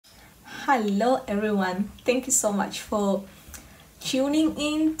Hello everyone, thank you so much for tuning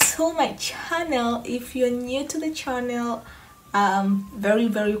in to my channel. If you're new to the channel,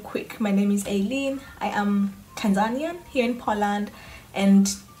 very quick, my name is Eileen. I am Tanzanian here in Poland,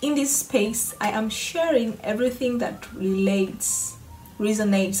 and in this space I am sharing everything that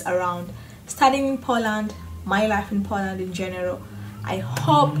resonates around studying in Poland, my life in Poland in general. I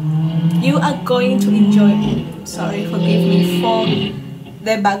hope you are going to enjoy it. Sorry, forgive me for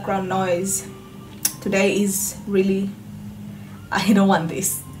the background noise. Today is really, I don't want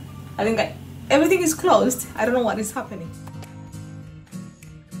this. I think everything is closed. I don't know what is happening.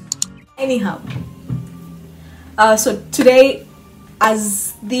 Anyhow, so today,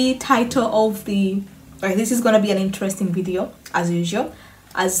 as the title of this is gonna be an interesting video as usual.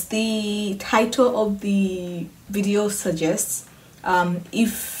 As the title of the video suggests,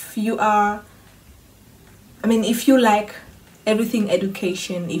 if you like everything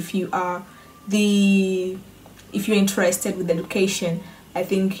education, if you're interested with education, I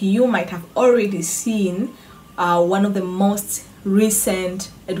think you might have already seen one of the most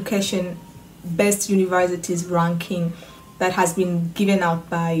recent education best universities ranking that has been given out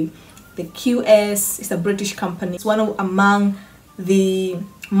by the QS. It's a British company. It's among the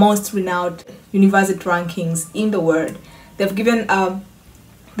most renowned university rankings in the world. They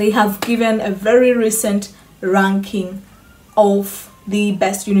have given a very recent ranking of the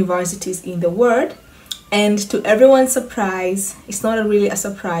best universities in the world, and to everyone's surprise, it's not really a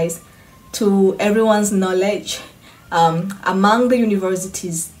surprise, to everyone's knowledge, among the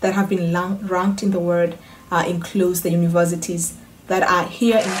universities that have been ranked in the world includes the universities that are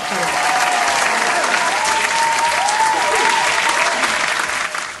here in Poland.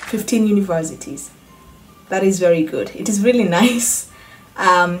 15 universities. That is very good. It is really nice.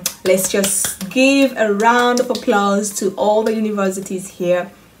 Let's just give a round of applause to all the universities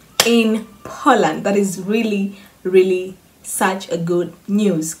here in Poland. That is really such a good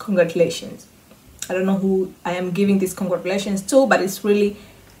news. Congratulations. I don't know who I am giving this congratulations to, but it's really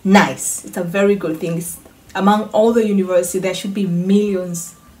nice. It's a very good thing. Among all the universities, there should be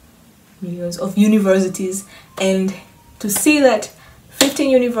millions of universities, and to see that 15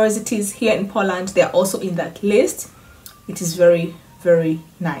 universities here in Poland, they are also in that list, it is very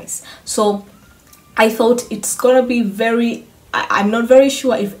nice. So I thought it's gonna be I'm not very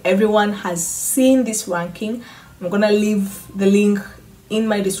sure if everyone has seen this ranking. I'm gonna leave the link in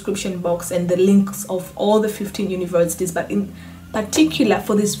my description box and the links of all the 15 universities, but in particular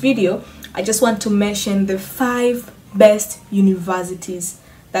for this video I just want to mention the 5 best universities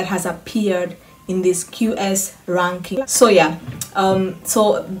that has appeared in this QS ranking. So yeah,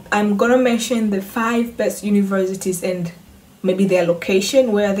 so I'm gonna mention the 5 best universities and maybe their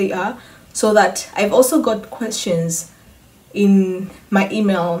location, where they are, so that I've also got questions in my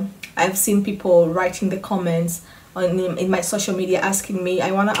email. I've seen people writing the comments in my social media asking me,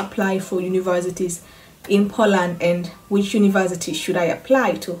 I want to apply for universities in Poland and which university should I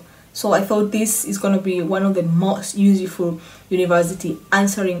apply to. So I thought this is going to be one of the most useful university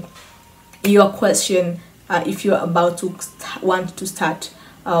answering your question if you're about to want to start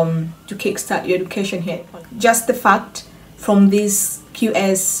to kickstart your education here. Just the fact from this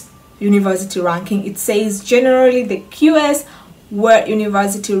QS university ranking, it says generally the QS World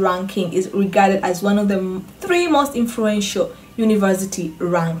University ranking is regarded as one of the 3 most influential university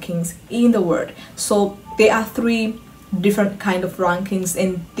rankings in the world. So there are 3 different kind of rankings,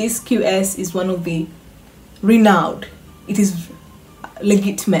 and this QS is one of the renowned. It is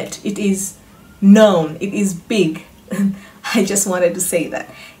legitimate, it is known, it is big. I just wanted to say that.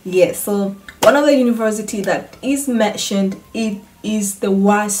 Yes, so one of the university that is mentioned, it is the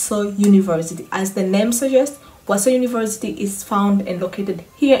Warsaw University. As the name suggests, Warsaw University is found and located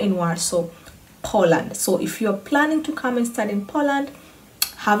here in Warsaw, Poland. So if you're planning to come and study in Poland,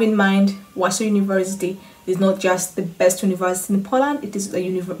 have in mind Warsaw University is not just the best university in Poland, it is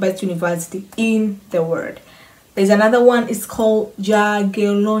the best university in the world. There's another one, it's called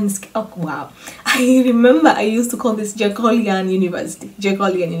Jagielloński. Oh wow, I remember I used to call this Jagielloński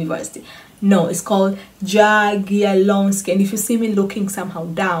University. No, it's called Jagielloński, and if you see me looking somehow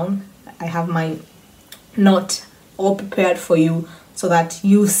down, I have my note all prepared for you so that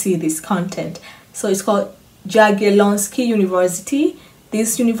you see this content. So it's called Jagielloński University.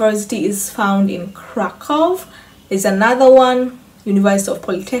 This university is found in Krakow. There's another one, University of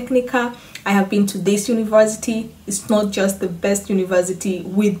Politechnika. I have been to this university. It's not just the best university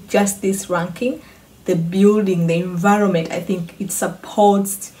with just this ranking. The building, the environment, I think it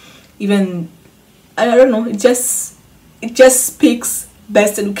supports even, I don't know, it just speaks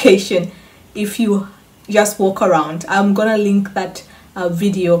best education if you just walk around. I'm gonna link that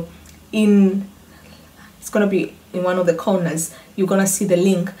video it's gonna be in one of the corners. You're gonna see the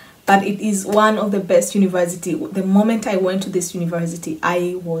link, but it is one of the best university. The moment I went to this university,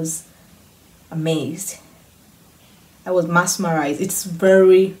 I was amazed. I was mesmerized. It's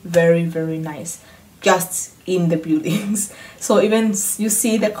very, very, very nice, just in the buildings. So even you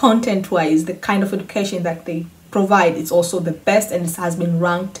see the content wise, the kind of education that they provide, it's also the best, and it has been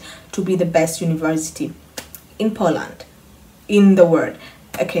ranked to be the best university in Poland, in the world.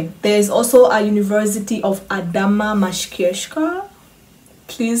 Okay, there's also a University of Adama Mickiewicza.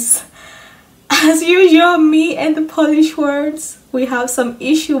 Please, as usual, me and the Polish words, we have some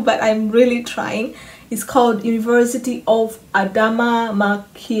issue, but I'm really trying. It's called University of Adama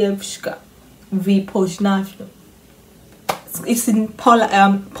Mickiewicza w Poznaniu. It's in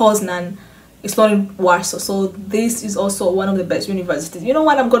Poznań. It's not in Warsaw. So this is also one of the best universities. You know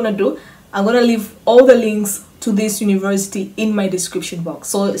what I'm gonna do? I'm gonna leave all the links to this university in my description box.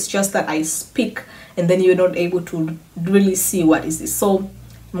 So it's just that I speak and then you're not able to really see what is this. So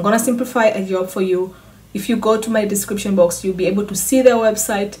I'm gonna simplify a job for you. If you go to my description box, you'll be able to see their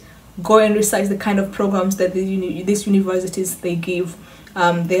website, go and research the kind of programs that these universities they give,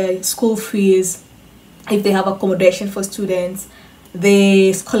 their school fees, if they have accommodation for students,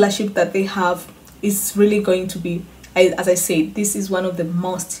 the scholarship that they have is really going to be, as I said, this is one of the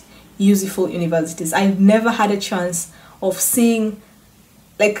most useful universities. I've never had a chance of seeing,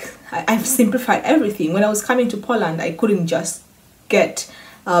 like, I've simplified everything. When I was coming to Poland, I couldn't just get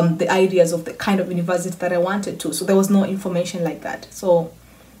the ideas of the kind of university that I wanted to, so there was no information like that. So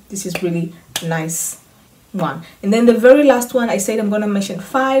this is really nice one. And then the very last one, I said I'm gonna mention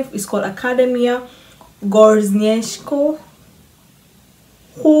 5, is called Akademia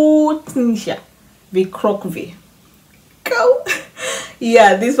Górniczo-Hutnicza w Krakowie. Go!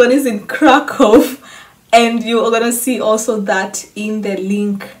 Yeah, this one is in Krakow, and you are gonna see also that in the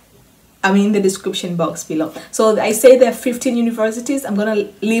link, in the description box below. So I say there are 15 universities. I'm gonna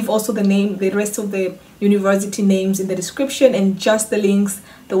leave also the rest of the university names in the description, and just the links,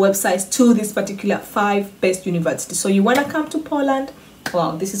 the websites to this particular 5 best universities. So you wanna come to Poland?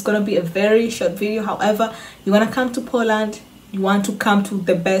 Wow, this is gonna be a very short video. However, you wanna come to Poland, you want to come to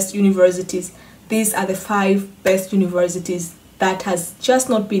the best universities. These are the 5 best universities that has just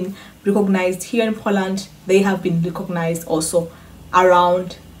not been recognized here in Poland. They have been recognized also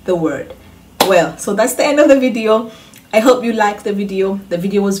around the world. Well, so that's the end of the video. I hope you liked the video. The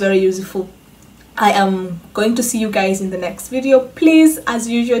video was very useful. I am going to see you guys in the next video. Please, as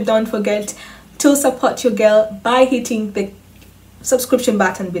usual, don't forget to support your girl by hitting the subscription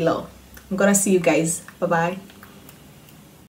button below. I'm gonna see you guys. Bye bye.